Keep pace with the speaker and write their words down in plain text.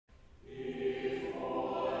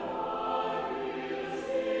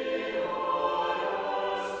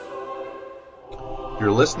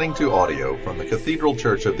You're listening to audio from the Cathedral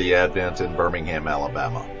Church of the Advent in Birmingham,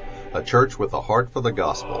 Alabama, a church with a heart for the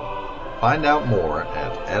gospel. Find out more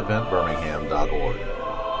at adventbirmingham.org.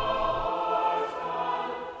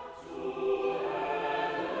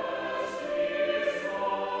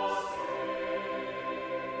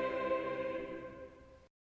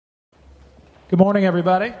 Good morning,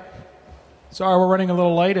 everybody. Sorry we're running a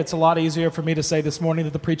little late. It's a lot easier for me to say this morning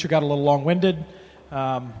that the preacher got a little long-winded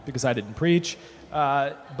because I didn't preach.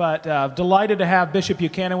 But delighted to have Bishop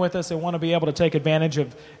Buchanan with us. I want to be able to take advantage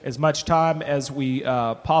of as much time as we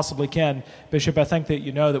possibly can. Bishop, I think that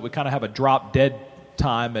you know that we kind of have a drop-dead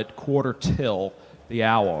time at 1:45 the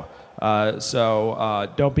hour. So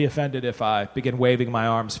don't be offended if I begin waving my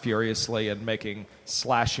arms furiously and making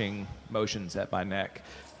slashing motions at my neck.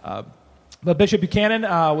 But Bishop Buchanan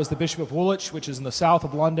was the Bishop of Woolwich, which is in the south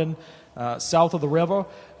of London, south of the river.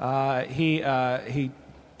 He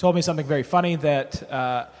told me something very funny,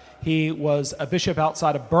 that he was a bishop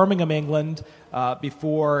outside of Birmingham, England,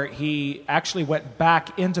 before he actually went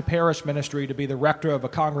back into parish ministry to be the rector of a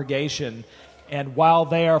congregation. And while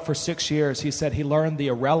there for 6 years, he said he learned the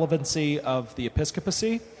irrelevancy of the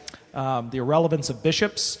episcopacy, the irrelevance of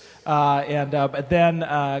bishops, but then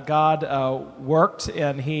God worked,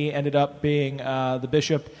 and he ended up being the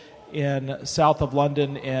bishop in south of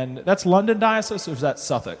London. And that's London Diocese, or is that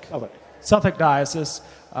Suffolk? Suffolk Diocese,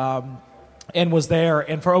 and was there,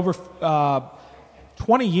 and for over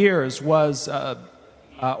 20 years was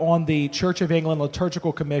on the Church of England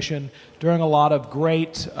Liturgical Commission, during a lot of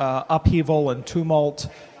great upheaval and tumult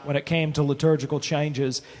when it came to liturgical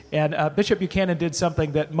changes. And Bishop Buchanan did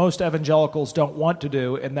something that most evangelicals don't want to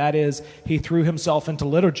do, and that is he threw himself into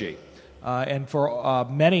liturgy. And for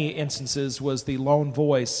many instances was the lone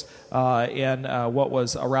voice in what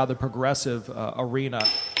was a rather progressive arena.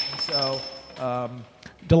 And so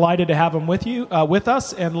delighted to have him with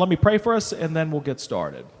us, and let me pray for us, and then we'll get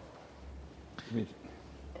started.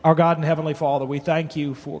 Our God and Heavenly Father, we thank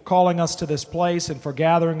you for calling us to this place and for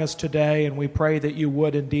gathering us today, and we pray that you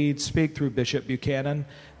would indeed speak through Bishop Buchanan,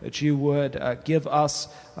 that you would give us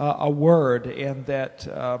a word, and that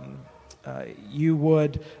you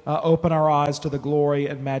would open our eyes to the glory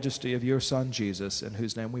and majesty of your Son, Jesus, in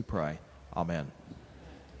whose name we pray. Amen.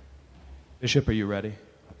 Bishop, are you ready?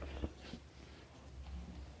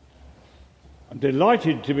 I'm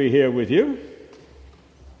delighted to be here with you.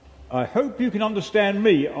 I hope you can understand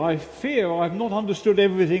me. I fear I've not understood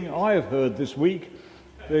everything I have heard this week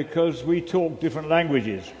because we talk different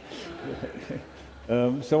languages.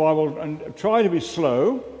 So I will try to be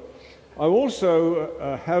slow. I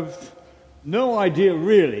also have no idea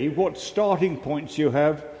really what starting points you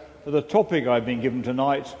have for the topic I've been given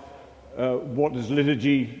tonight. What is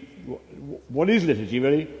liturgy? What is liturgy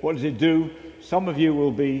really? What does it do? Some of you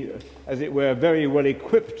will be, as it were, very well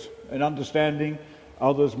equipped in understanding.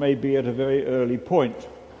 Others may be at a very early point.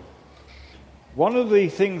 One of the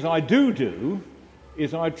things I do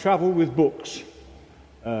is I travel with books.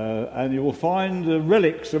 And you will find the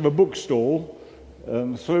relics of a bookstall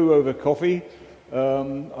through over coffee.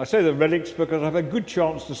 I say the relics because I've had a good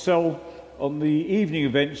chance to sell on the evening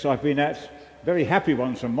events I've been at, very happy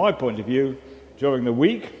ones from my point of view, during the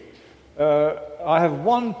week. I have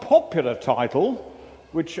one popular title,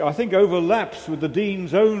 which I think overlaps with the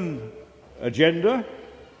Dean's own agenda.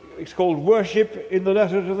 It's called Worship in the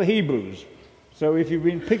Letter to the Hebrews. So if you've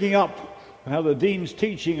been picking up how the Dean's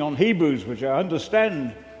teaching on Hebrews, which I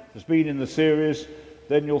understand has been in the series,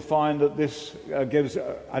 then you'll find that this gives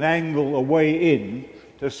an angle, a way in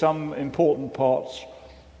to some important parts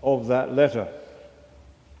of that letter.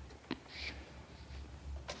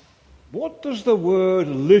 What does the word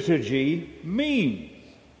liturgy mean?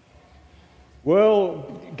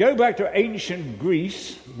 Well, go back to ancient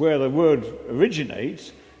Greece, where the word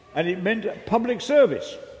originates, and it meant public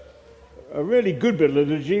service. A really good bit of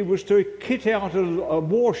liturgy was to kit out a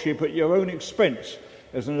warship at your own expense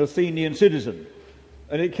as an Athenian citizen.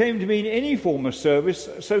 And it came to mean any form of service,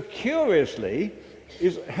 so curiously,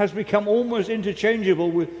 has become almost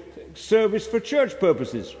interchangeable with service for church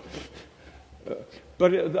purposes.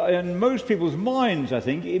 But in most people's minds, I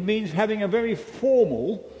think, it means having a very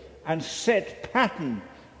formal and set pattern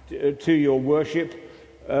to your worship,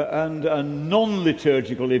 and a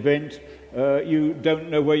non-liturgical event. You don't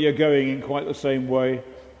know where you're going in quite the same way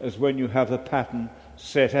as when you have the pattern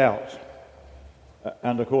set out.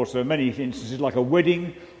 And of course there are many instances like a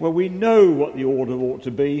wedding where we know what the order ought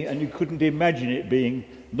to be, and you couldn't imagine it being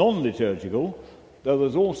non-liturgical, though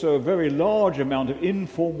there's also a very large amount of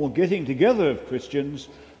informal getting together of Christians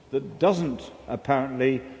that doesn't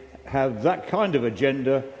apparently have that kind of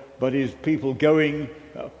agenda, but is people going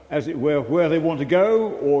as it were, where they want to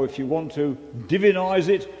go, or if you want to divinize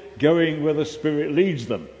it, going where the Spirit leads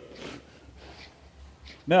them.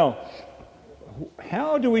 Now,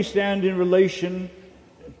 how do we stand in relation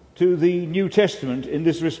to the New Testament in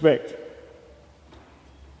this respect?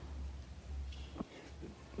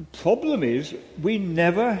 The problem is we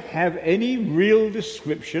never have any real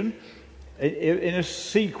description in a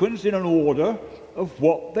sequence, in an order, of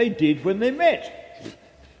what they did when they met.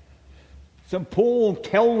 St. Paul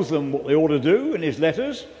tells them what they ought to do in his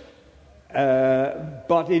letters,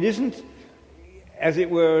 but it isn't, as it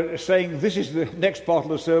were, saying this is the next part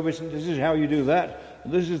of the service and this is how you do that,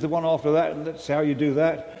 and this is the one after that and that's how you do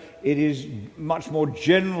that. It is much more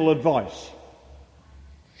general advice.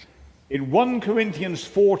 In 1 Corinthians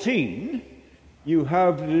 14, you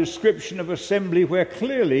have the description of assembly where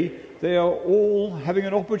clearly they are all having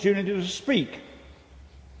an opportunity to speak.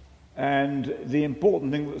 And the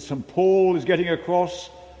important thing that St. Paul is getting across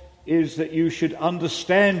is that you should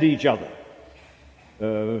understand each other.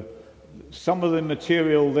 Some of the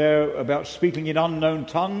material there about speaking in unknown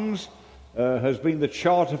tongues has been the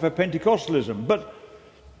charter for Pentecostalism. But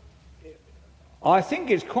I think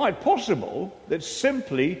it's quite possible that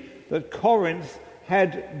simply that Corinth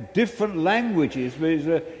had different languages.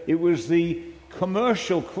 It was the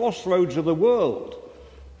commercial crossroads of the world.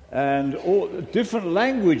 And all different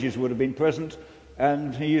languages would have been present,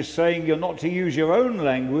 and he is saying you're not to use your own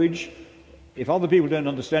language if other people don't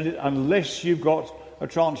understand it unless you've got a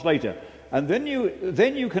translator. And then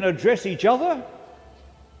you can address each other,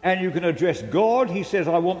 and you can address God. He says,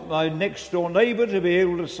 I want my next door neighbour to be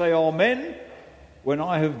able to say amen. When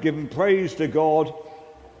I have given praise to God,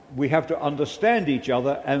 we have to understand each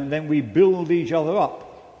other, and then we build each other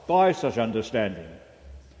up by such understanding.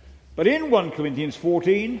 But in 1 Corinthians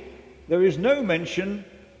 14, there is no mention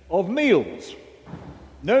of meals,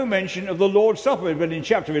 no mention of the Lord's Supper. But in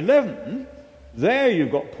chapter 11, there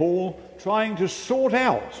you've got Paul trying to sort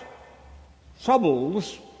out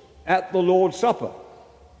troubles at the Lord's Supper.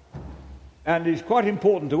 And it's quite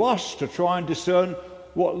important to us to try and discern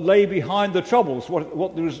what lay behind the troubles,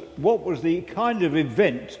 what was the kind of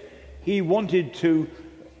event he wanted to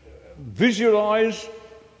visualize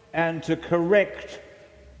and to correct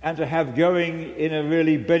and to have going in a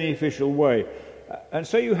really beneficial way. And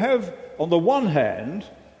so you have, on the one hand,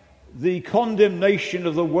 the condemnation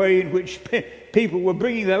of the way in which people were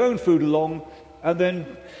bringing their own food along and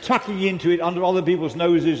then tucking into it under other people's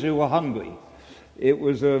noses who were hungry. It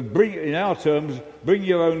was in our terms, bring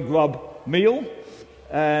your own grub meal,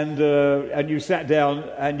 and you sat down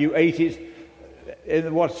and you ate it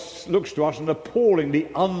in what looks to us an appallingly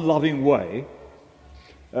unloving way.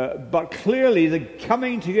 But clearly the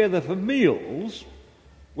coming together for meals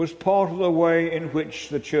was part of the way in which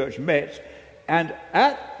the church met, and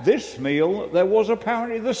at this meal there was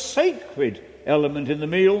apparently the sacred element in the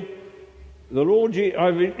meal. The Lord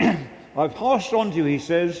I've passed on to you, he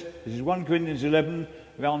says, this is 1 Corinthians 11,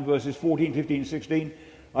 around verses 14, 15, 16,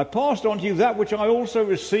 I passed on to you that which I also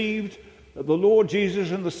received, that the Lord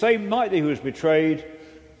Jesus, in the same night that he was betrayed,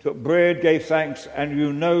 took bread, gave thanks, and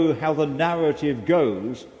you know how the narrative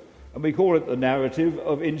goes, and we call it the narrative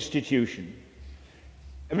of institution.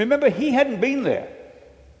 And remember, he hadn't been there.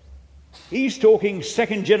 He's talking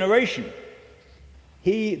second generation.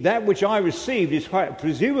 That which I received is quite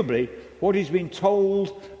presumably what he's been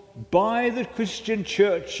told by the Christian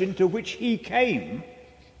church into which he came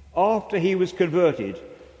after he was converted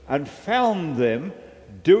and found them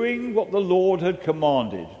doing what the Lord had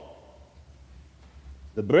commanded.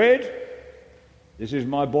 The bread, this is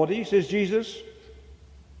my body, says Jesus.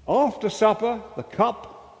 After supper, the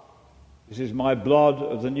cup, this is my blood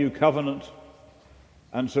of the new covenant.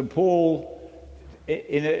 And St. Paul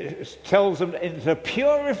tells them to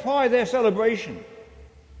purify their celebration.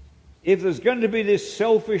 If there's going to be this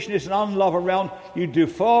selfishness and unlove around, you'd do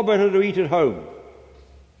far better to eat at home.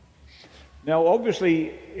 Now,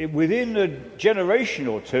 obviously, within a generation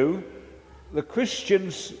or two, the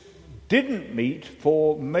Christians didn't meet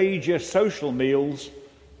for major social meals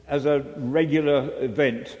as a regular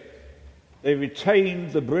event. They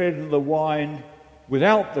retained the bread and the wine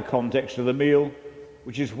without the context of the meal,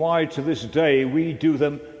 which is why to this day we do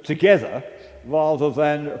them together rather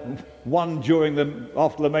than one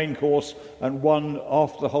after the main course and one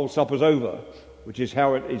after the whole supper's over, which is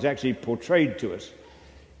how it is actually portrayed to us.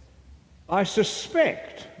 I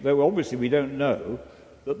suspect, though obviously we don't know,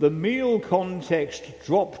 that the meal context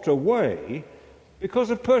dropped away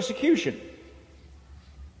because of persecution.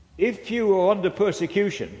 If you are under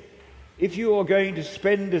persecution, if you are going to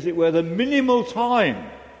spend, as it were, the minimal time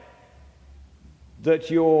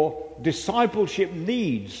that your discipleship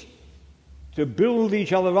needs to build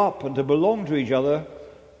each other up and to belong to each other,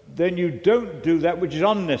 then you don't do that which is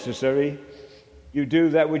unnecessary, you do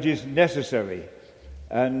that which is necessary.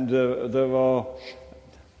 And there are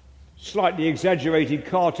slightly exaggerated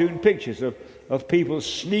cartoon pictures of people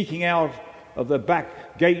sneaking out of the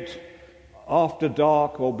back gate after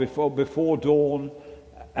dark or before dawn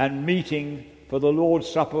and meeting for the Lord's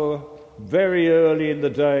Supper very early in the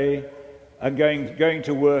day and going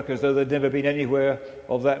to work as though they'd never been anywhere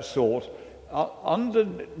of that sort,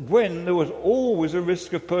 when there was always a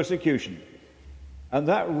risk of persecution. And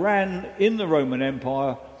that ran in the Roman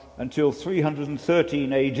Empire until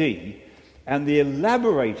 313 AD, and the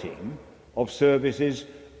elaborating of services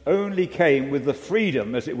only came with the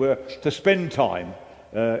freedom, as it were, to spend time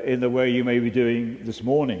in the way you may be doing this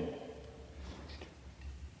morning.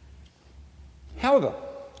 However,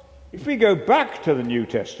 if we go back to the New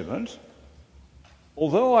Testament,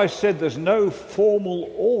 although I said there's no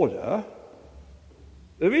formal order,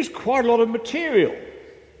 there is quite a lot of material.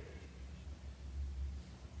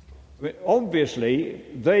 I mean, obviously,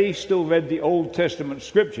 they still read the Old Testament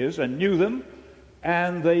scriptures and knew them,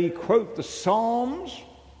 and they quote the Psalms.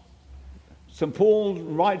 St. Paul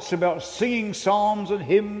writes about singing psalms and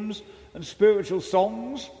hymns and spiritual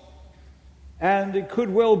songs, and it could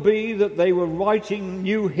well be that they were writing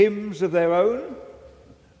new hymns of their own.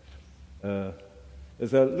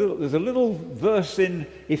 There's a little verse in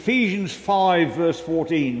Ephesians 5, verse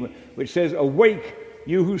 14, which says, "Awake,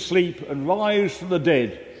 you who sleep, and rise from the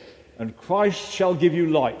dead, and Christ shall give you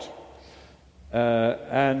light."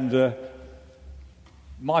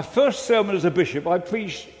 My first sermon as a bishop, I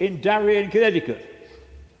preached in Darien, Connecticut.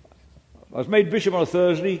 I was made bishop on a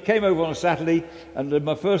Thursday, came over on a Saturday, and did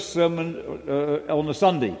my first sermon on a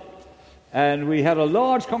Sunday. And we had a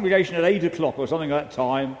large congregation at 8 o'clock or something like that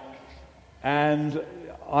time. And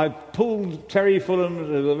I pulled Terry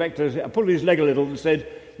Fulham, the rector, I pulled his leg a little and said,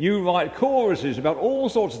 "You write choruses about all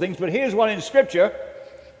sorts of things, but here's one in Scripture.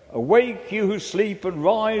 Awake, you who sleep, and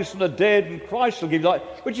rise from the dead, and Christ will give you light,"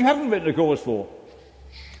 which you haven't written a chorus for.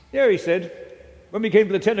 Yeah, he said. When we came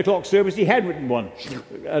to the 10 o'clock service, he had written one.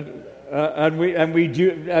 And with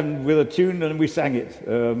a tune, and we sang it.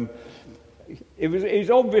 It was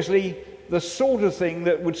obviously the sort of thing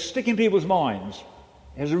that would stick in people's minds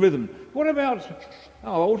as a rhythm. What about, I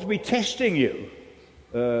ought to be testing you.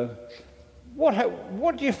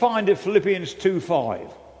 What do you find at Philippians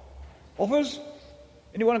 2:5? Offers?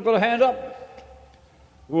 Anyone got a hand up?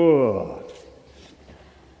 Whoa.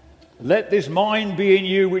 "Let this mind be in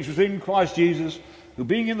you, which was in Christ Jesus, who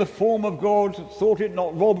being in the form of God, thought it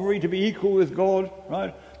not robbery to be equal with God,"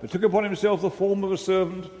 right? "But took upon himself the form of a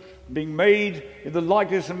servant, being made in the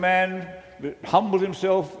likeness of man, but humbled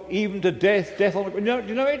himself even to death on the cross." Do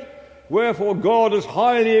you know it? "Wherefore God has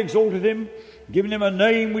highly exalted him, given him a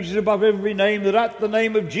name which is above every name, that at the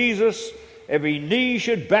name of Jesus every knee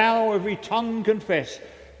should bow, every tongue confess."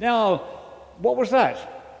 Now, what was that?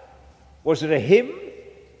 Was it a hymn?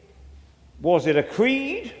 Was it a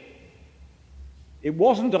creed? It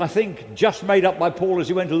wasn't, I think, just made up by Paul as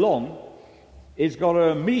he went along. It's got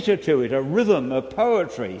a meter to it, a rhythm, a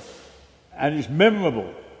poetry, and it's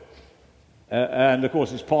memorable. And, of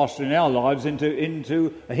course, it's passed in our lives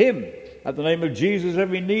into a hymn. "At the name of Jesus,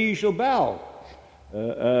 every knee shall bow."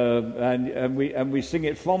 And we sing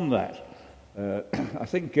it from that. I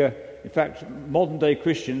think, in fact, modern-day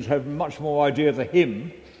Christians have much more idea of the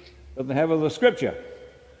hymn than they have of the Scripture.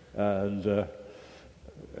 And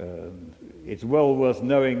it's well worth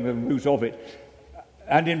knowing the root of it.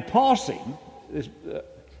 And in passing,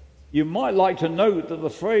 you might like to note that the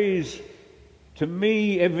phrase, "To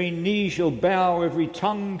me every knee shall bow, every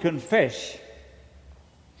tongue confess,"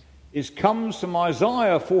 comes from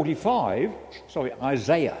Isaiah 45,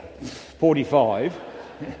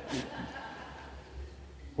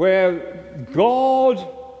 where God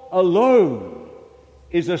alone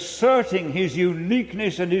is asserting his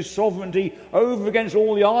uniqueness and his sovereignty over against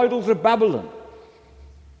all the idols of Babylon.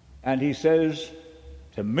 And he says,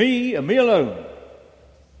 "To me, and me alone,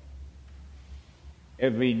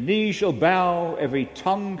 every knee shall bow, every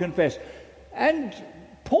tongue confess." And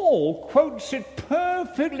Paul quotes it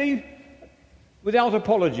perfectly without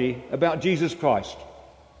apology about Jesus Christ.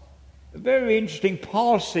 A very interesting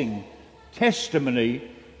passing testimony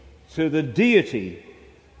to the deity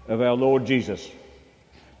of our Lord Jesus.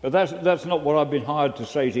 But that's not what I've been hired to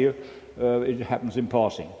say to you. It happens in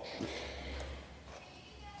passing.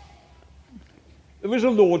 There is a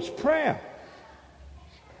Lord's Prayer.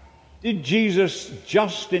 Did Jesus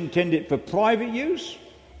just intend it for private use,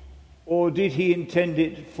 or did he intend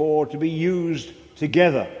it to be used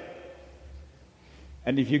together?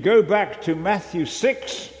 And if you go back to Matthew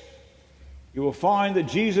 6, you will find that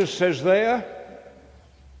Jesus says there,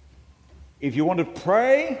 if you want to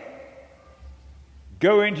pray,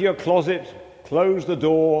 go into your closet, close the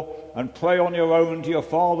door, and pray on your own to your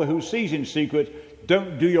Father who sees in secret.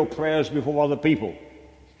 Don't do your prayers before other people.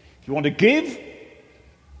 If you want to give,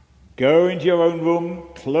 go into your own room,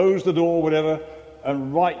 close the door, whatever,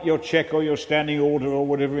 and write your check or your standing order or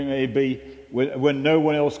whatever it may be when no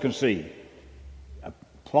one else can see. A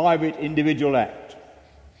private, individual act.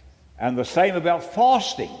 And the same about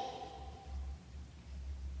fasting.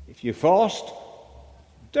 If you fast,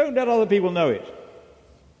 don't let other people know it.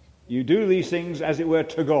 You do these things, as it were,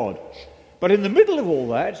 to God. But in the middle of all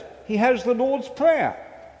that, he has the Lord's Prayer.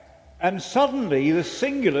 And suddenly the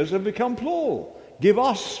singulars have become plural. Give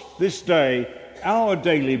us this day our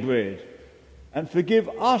daily bread, and forgive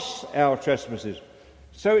us our trespasses.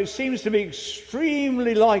 So it seems to me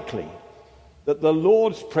extremely likely that the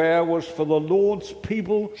Lord's Prayer was for the Lord's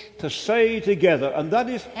people to say together, and that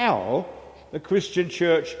is how the Christian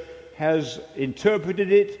church has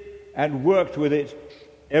interpreted it and worked with it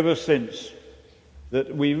ever since.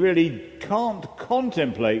 That we really can't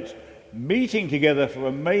contemplate meeting together for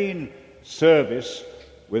a main service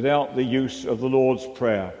without the use of the Lord's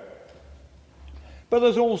Prayer. But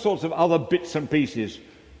there's all sorts of other bits and pieces.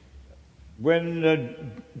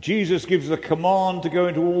 When Jesus gives the command to go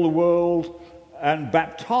into all the world and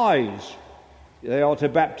baptize, they are to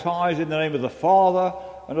baptize in the name of the Father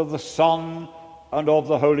and of the Son and of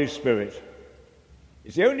the Holy Spirit.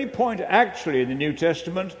 It's the only point actually in the New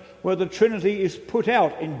Testament where the Trinity is put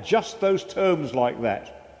out in just those terms like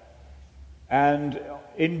that. And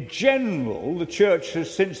in general, the Church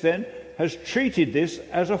has since then treated this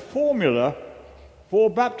as a formula for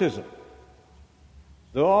baptism.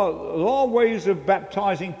 There are ways of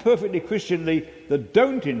baptizing perfectly Christianly that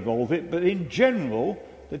don't involve it, but in general,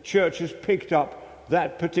 the Church has picked up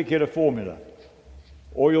that particular formula.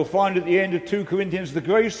 Or you'll find at the end of 2 Corinthians, the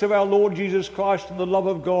grace of our Lord Jesus Christ and the love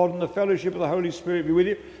of God and the fellowship of the Holy Spirit be with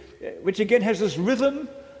you, which again has this rhythm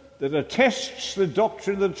that attests the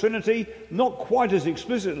doctrine of the Trinity, not quite as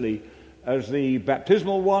explicitly as the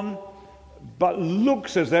baptismal one, but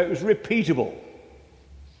looks as though it was repeatable.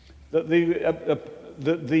 That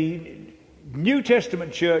the New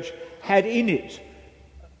Testament church had in it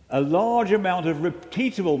a large amount of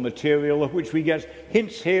repeatable material of which we get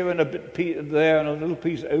hints here and a bit there and a little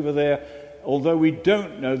piece over there, although we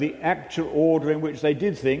don't know the actual order in which they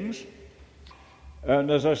did things.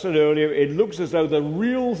 And as I said earlier, it looks as though the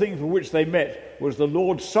real thing for which they met was the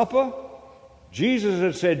Lord's Supper. Jesus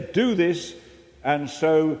had said, do this, and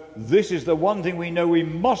so this is the one thing we know we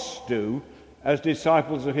must do as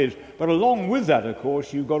disciples of his. But along with that, of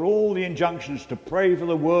course, you've got all the injunctions to pray for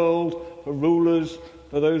the world, for rulers,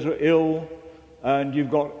 for those who are ill, and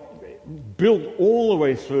you've got built all the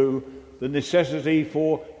way through the necessity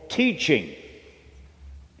for teaching.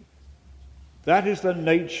 That is the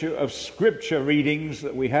nature of scripture readings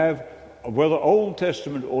that we have, whether Old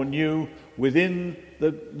Testament or New, within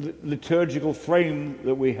the liturgical frame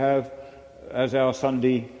that we have as our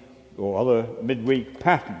Sunday or other midweek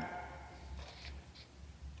pattern.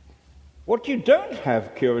 What you don't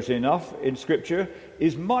have, curiously enough, in Scripture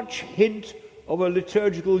is much hint of a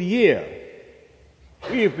liturgical year.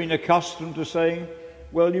 We have been accustomed to saying,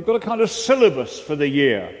 well, you've got a kind of syllabus for the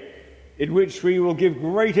year in which we will give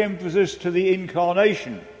great emphasis to the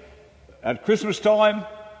incarnation. At Christmas time,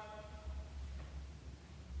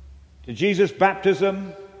 to Jesus'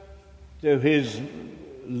 baptism, to his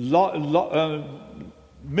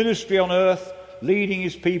ministry on earth, leading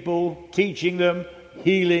his people, teaching them,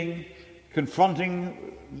 healing,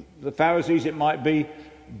 confronting the Pharisees, it might be,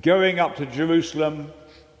 going up to Jerusalem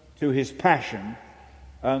to his passion,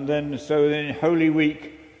 and then so in Holy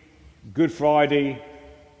Week, Good Friday,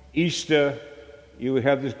 Easter, you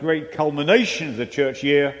have this great culmination of the church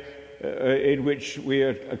year in which we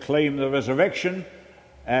acclaim the resurrection,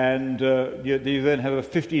 and you then have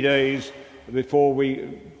 50 days before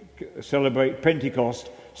we celebrate Pentecost.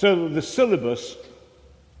 So the syllabus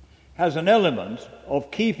has an element of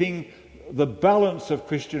keeping the balance of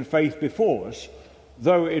Christian faith before us,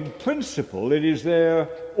 though in principle it is there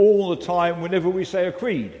all the time whenever we say a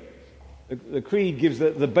creed. The creed gives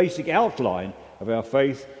the basic outline of our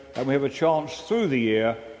faith, and we have a chance through the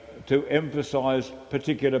year to emphasize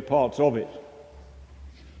particular parts of it.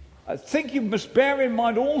 I think you must bear in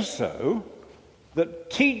mind also that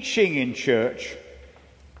teaching in church,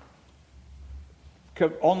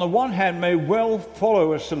 on the one hand, may well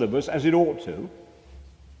follow a syllabus as it ought to,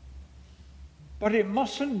 but it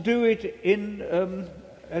mustn't do it in,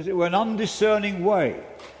 as it were, an undiscerning way.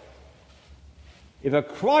 If a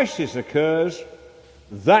crisis occurs,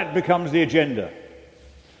 that becomes the agenda.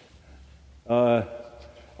 I'm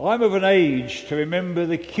of an age to remember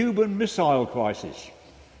the Cuban Missile Crisis,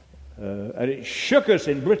 and it shook us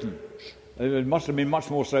in Britain. It must have been much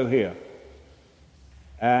more so here.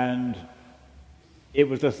 And it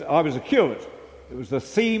was I was a curate. It was the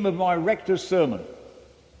theme of my rector's sermon.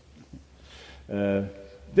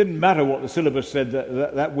 Didn't matter what the syllabus said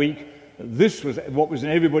that week. This was what was in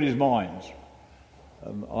everybody's minds.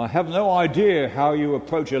 I have no idea how you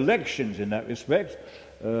approach elections in that respect.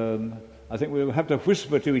 I think we'll have to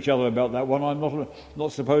whisper to each other about that one. I'm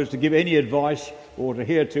not supposed to give any advice or to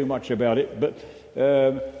hear too much about it, but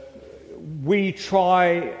we try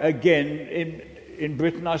again in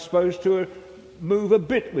Britain, I suppose, to move a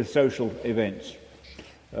bit with social events.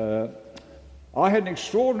 I had an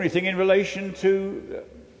extraordinary thing in relation to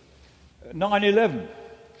 9/11.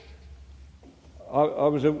 I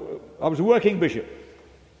was a working bishop.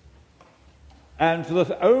 And for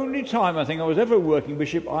the only time I think I was ever a working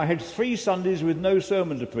bishop, I had 3 Sundays with no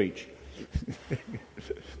sermon to preach.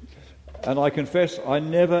 And I confess I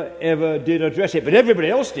never, ever did address it. But everybody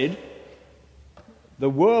else did. The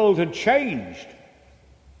world had changed.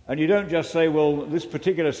 And you don't just say, well, this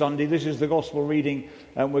particular Sunday, this is the gospel reading,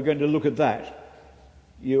 and we're going to look at that.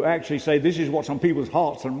 You actually say, this is what's on people's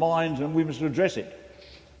hearts and minds, and we must address it.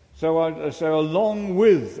 So along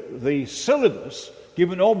with the syllabus,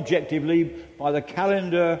 given objectively by the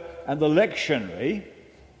calendar and the lectionary,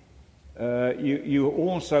 you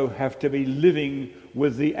also have to be living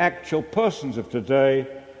with the actual persons of today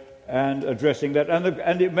and addressing that.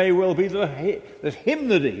 And it may well be that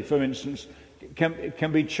hymnody, for instance,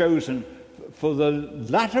 can be chosen for the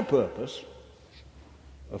latter purpose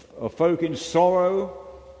of folk in sorrow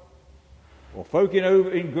or folk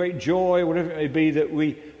in great joy, whatever it may be, that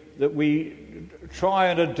we try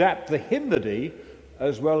and adapt the hymnody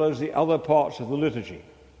as well as the other parts of the liturgy.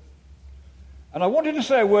 And I wanted to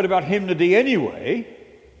say a word about hymnody anyway,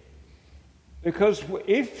 because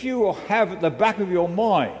if you have at the back of your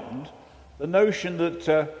mind the notion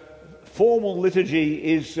that formal liturgy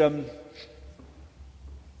is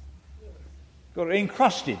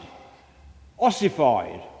encrusted,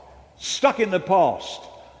 ossified, stuck in the past,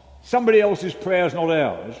 somebody else's prayers, not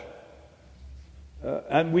ours,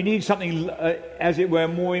 and we need something, as it were,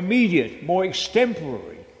 more immediate, more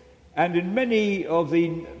extemporary. And in many of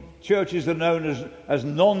the churches that are known as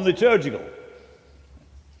non-liturgical,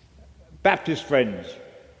 Baptist Friends,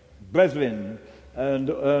 Brethren,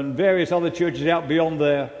 and various other churches out beyond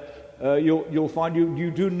there, you'll find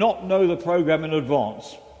you do not know the program in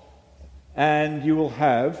advance. And you will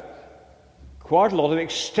have quite a lot of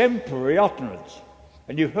extemporary utterance.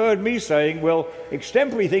 And you've heard me saying, well,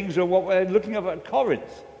 extemporary things are what we're looking at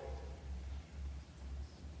Corinth.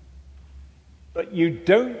 But you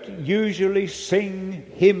don't usually sing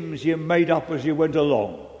hymns you made up as you went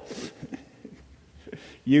along.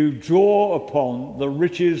 You draw upon the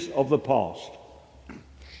riches of the past.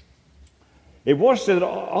 It was said that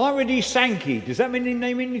R.D. Sankey, does that mean any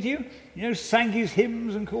name to you? You know Sankey's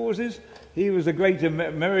Hymns and Causes? He was a great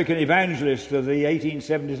American evangelist of the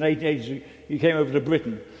 1870s and 1880s. He came over to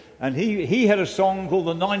Britain. And he had a song called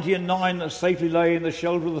The 90 and 9 That Safely Lay in the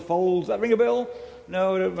Shelter of the Folds. Does that ring a bell?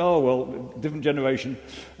 No? Oh, well, different generation.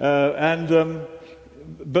 But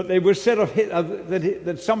they were said of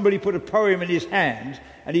that somebody put a poem in his hand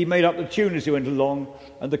and he made up the tune as he went along.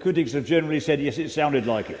 And the critics have generally said, yes, it sounded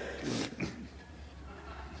like it.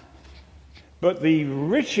 But the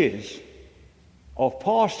riches of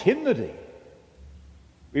past hymnody.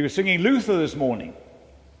 We were singing Luther this morning.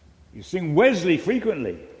 You sing Wesley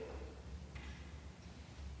frequently.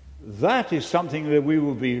 That is something that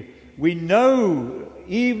we know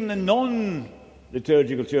even the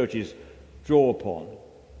non-liturgical churches draw upon.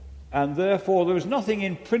 And therefore there is nothing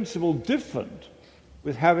in principle different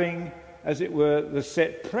with having, as it were, the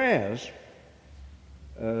set prayers,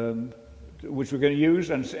 which we're going to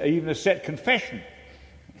use, and even a set confession.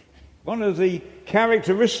 One of the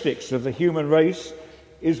characteristics of the human race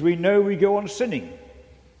is we know we go on sinning.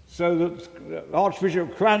 So that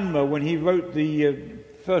Archbishop Cranmer, when he wrote the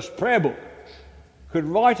first prayer book, could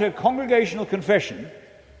write a congregational confession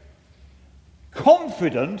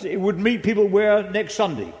confident it would meet people where next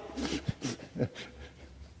Sunday.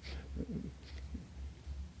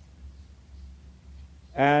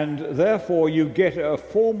 And therefore you get a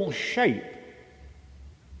formal shape,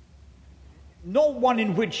 not one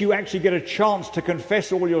in which you actually get a chance to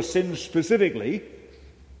confess all your sins specifically.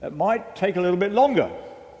 That might take a little bit longer,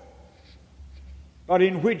 but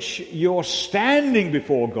in which you're standing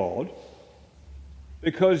before God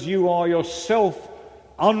because you are yourself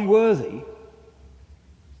unworthy,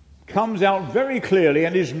 comes out very clearly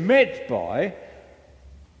and is met by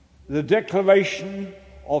the declaration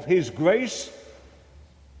of his grace,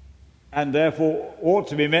 and therefore ought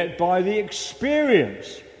to be met by the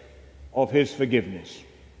experience of his forgiveness.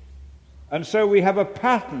 And so we have a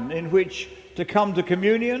pattern in which to come to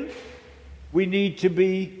communion, we need to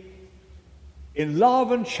be in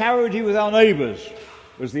love and charity with our neighbours,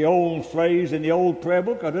 was the old phrase in the old prayer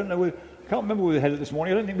book. I can't remember where we had it this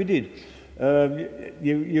morning. I don't think we did.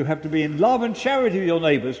 You have to be in love and charity with your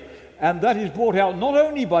neighbours, and that is brought out not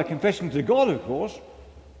only by confessing to God, of course,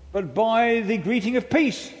 but by the greeting of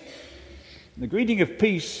peace. The greeting of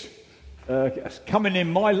peace coming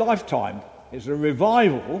in my lifetime is a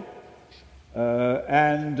revival,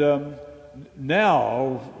 and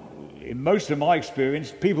now, in most of my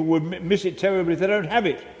experience, people would miss it terribly if they don't have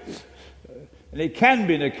it. And it can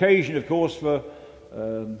be an occasion, of course, for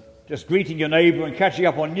just greeting your neighbour and catching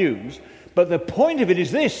up on news. But the point of it is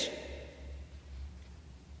this: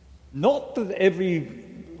 not that every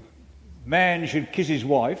man should kiss his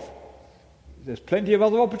wife. There's plenty of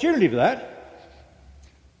other opportunity for that.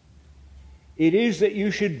 It is that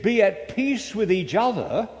you should be at peace with each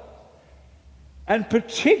other, and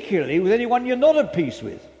particularly with anyone you're not at peace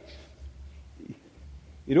with.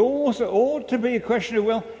 It also ought to be a question of,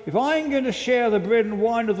 well, if I'm going to share the bread and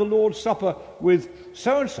wine of the Lord's Supper with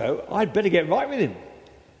so-and-so, I'd better get right with him.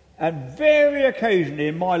 And very occasionally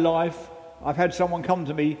in my life, I've had someone come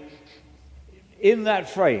to me in that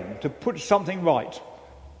frame to put something right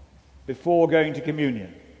before going to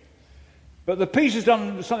communion. But the peace has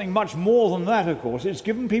done something much more than that, of course. It's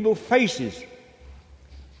given people faces.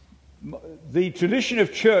 The tradition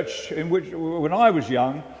of church in which, when I was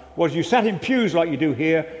young, was you sat in pews like you do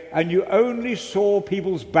here, and you only saw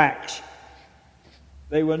people's backs.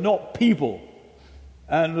 They were not people.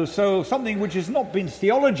 And so something which has not been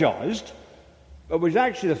theologized, but which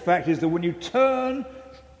actually the fact is that when you turn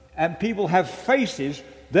and people have faces,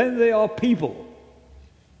 then they are people.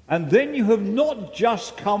 And then you have not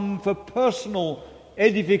just come for personal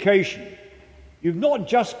edification. You've not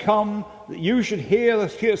just come that you should hear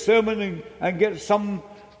the sermon and get some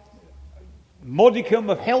modicum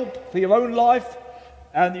of help for your own life,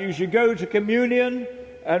 and you should go to communion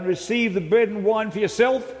and receive the bread and wine for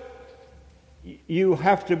yourself. You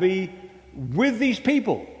have to be with these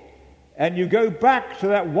people. And you go back to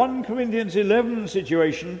that 1 Corinthians 11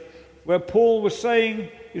 situation where Paul was saying,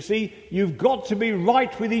 you see, you've got to be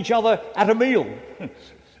right with each other at a meal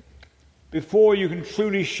before you can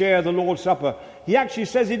truly share the Lord's Supper. He actually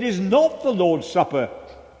says it is not the Lord's Supper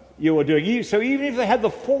you are doing. So even if they had the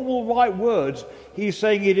formal right words, he's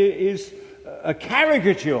saying it is a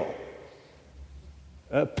caricature,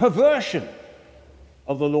 a perversion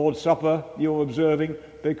of the Lord's Supper you're observing,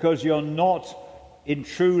 because you're not in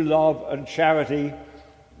true love and charity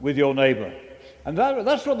with your neighbour. And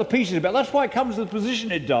that's what the peace is about. That's why it comes to the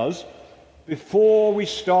position it does before we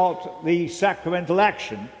start the sacramental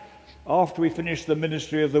action, after we finish the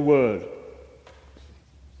ministry of the Word.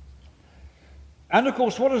 And of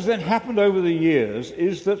course, what has then happened over the years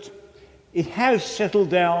is that it has settled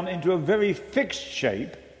down into a very fixed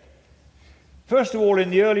shape. First of all, in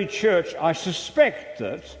the early church, I suspect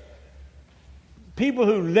that people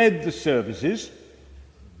who led the services,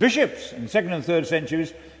 bishops in the 2nd and 3rd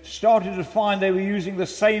centuries, started to find they were using the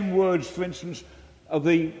same words, for instance, of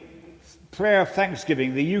the prayer of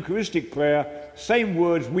thanksgiving, the Eucharistic prayer, same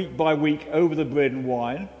words week by week over the bread and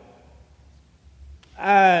wine.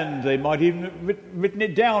 And they might even have written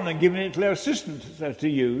it down and given it to their assistant to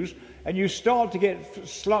use, and you start to get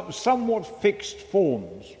somewhat fixed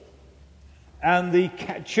forms. And the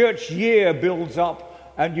church year builds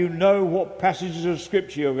up, and you know what passages of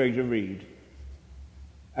Scripture you're going to read.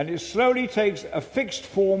 And it slowly takes a fixed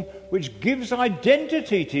form which gives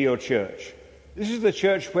identity to your church. This is the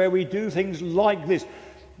church where we do things like this.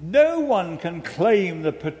 No one can claim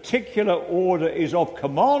the particular order is of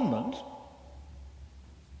commandment,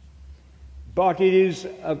 but it is,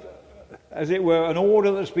 as it were, an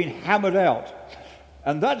order that's been hammered out.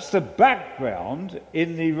 And that's the background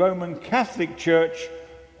in the Roman Catholic Church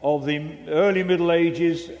of the early Middle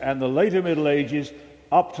Ages and the later Middle Ages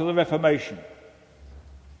up to the Reformation.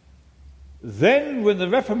 Then, when the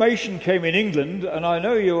Reformation came in England, and I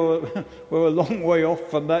know we're a long way off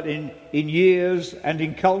from that in years and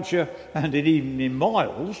in culture and even in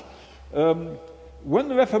miles, when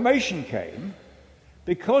the Reformation came,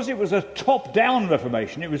 because it was a top-down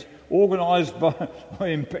Reformation, it was organised by,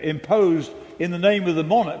 imposed in the name of the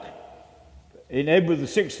monarch in Edward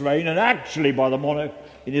VI's reign, and actually by the monarch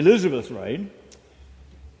in Elizabeth's reign,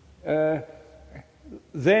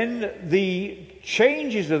 then the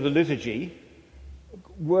changes of the liturgy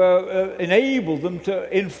enabled them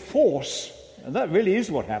to enforce, and that really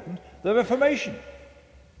is what happened, the Reformation.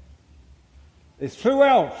 They threw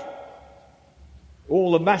out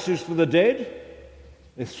all the masses for the dead.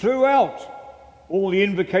 They threw out all the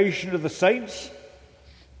invocation of the saints.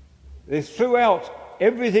 They threw out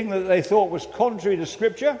everything that they thought was contrary to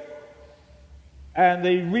Scripture, and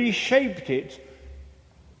they reshaped it,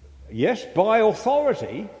 yes, by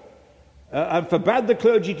authority, and forbade the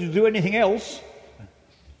clergy to do anything else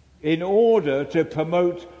in order to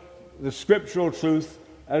promote the scriptural truth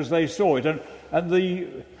as they saw it. And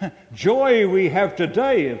the joy we have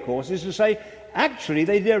today, of course, is to say, actually,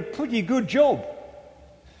 they did a pretty good job.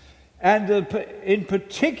 And in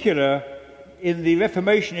particular, in the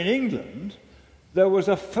Reformation in England, there was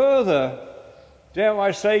a further, dare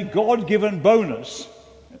I say, God-given bonus.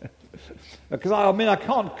 Because I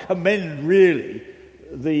can't commend really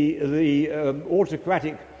the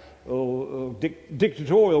autocratic or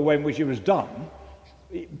dictatorial way in which it was done,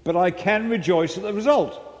 but I can rejoice at the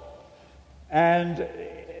result. And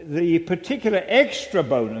the particular extra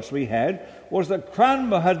bonus we had was that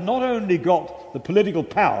Cranmer had not only got the political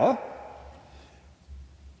power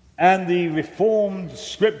and the reformed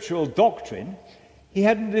scriptural doctrine, he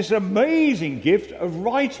had this amazing gift of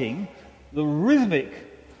writing the rhythmic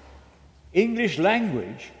English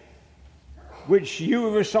language, which you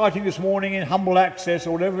were reciting this morning in humble access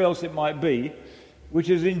or whatever else it might be, which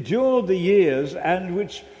has endured the years and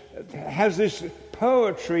which has this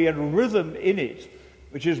poetry and rhythm in it,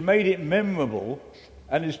 which has made it memorable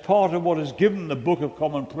and is part of what has given the Book of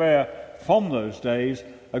Common Prayer from those days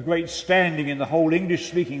a great standing in the whole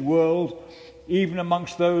English-speaking world, even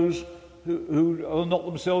amongst those who are not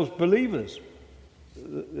themselves believers.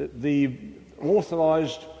 The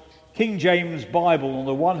authorized King James Bible on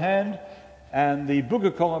the one hand and the Book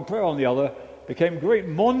of Common Prayer on the other became great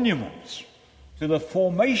monuments to the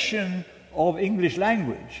formation of English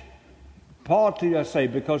language, partly, I say,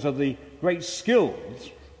 because of the great skills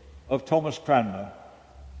of Thomas Cranmer,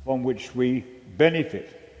 from which we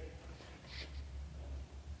benefit.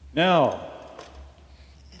 Now,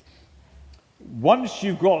 once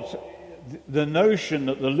you've got the notion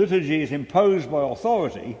that the liturgy is imposed by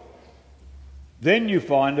authority, then you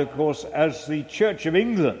find, of course, as the Church of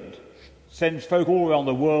England sends folk all around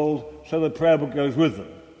the world, so the prayer book goes with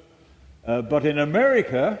them. But in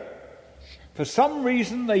America, for some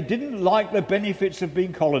reason, they didn't like the benefits of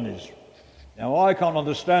being colonies. Now, I can't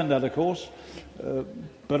understand that, of course,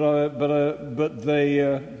 but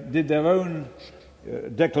they did their own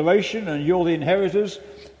declaration, and you're the inheritors.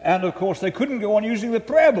 And, of course, they couldn't go on using the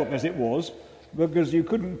prayer book as it was, because you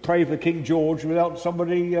couldn't pray for King George without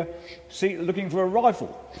somebody looking for a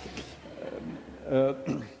rifle.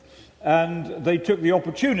 And they took the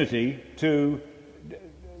opportunity to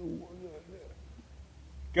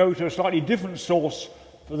go to a slightly different source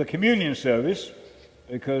for the communion service,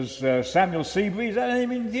 because Samuel Seabury, is that a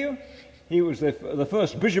name in you? He was the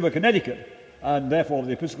first Bishop of Connecticut, and therefore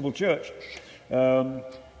the Episcopal Church,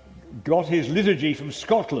 got his liturgy from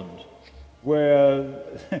Scotland, where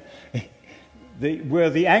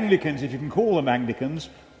the Anglicans, if you can call them Anglicans,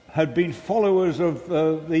 had been followers of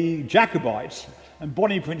the Jacobites and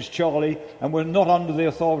Bonnie Prince Charlie, and were not under the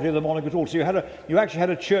authority of the monarch at all. So you actually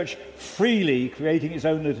had a church freely creating its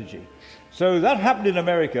own liturgy. So that happened in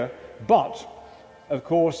America, but of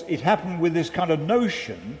course it happened with this kind of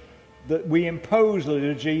notion that we impose the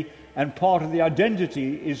liturgy, and part of the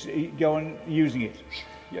identity is go on using it.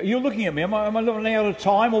 You're looking at me. Am I running out of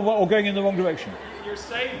time or going in the wrong direction? You're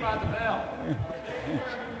saved by the bell.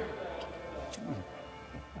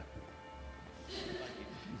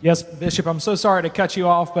 Yes, Bishop, I'm so sorry to cut you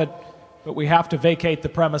off, but we have to vacate the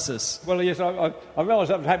premises. Well, yes, I realize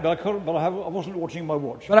that was happening, but I wasn't watching my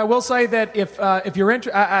watch. But I will say that if you're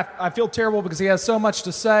interested, I feel terrible because he has so much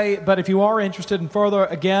to say, but if you are interested in further,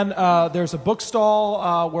 again, there's a book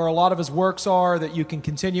stall where a lot of his works are that you can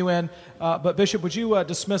continue in. But Bishop, would you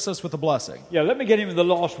dismiss us with a blessing? Yeah, let me get into the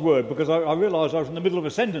last word, because I realize I was in the middle of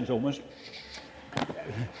a sentence almost.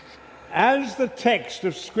 As the text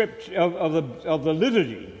of script of the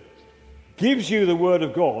liturgy gives you the word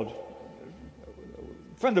of God,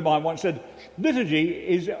 a friend of mine once said, liturgy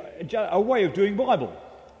is a way of doing Bible.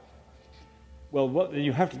 Well, what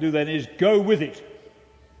you have to do then is go with it.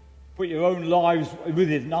 Put your own lives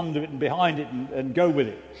with it and under it and behind it and go with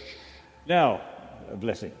it. Now, a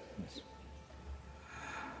blessing. Yes.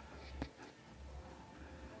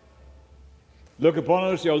 Look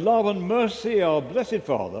upon us, your love and mercy, our blessed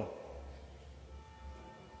Father.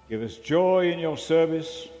 Give us joy in your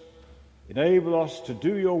service. Enable us to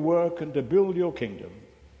do your work and to build your kingdom.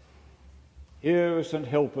 Hear us and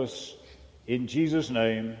help us In Jesus'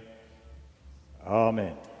 name,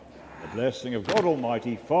 amen. The blessing of God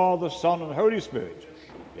Almighty, Father, Son, and Holy Spirit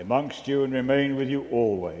be amongst you and remain with you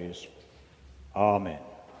always. Amen.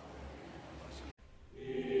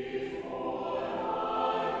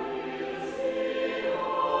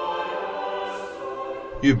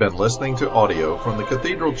 You've been listening to audio from the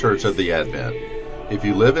Cathedral Church of the Advent. If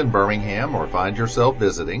you live in Birmingham or find yourself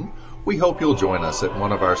visiting, we hope you'll join us at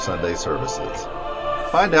one of our Sunday services.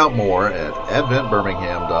 Find out more at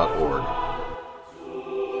adventbirmingham.org.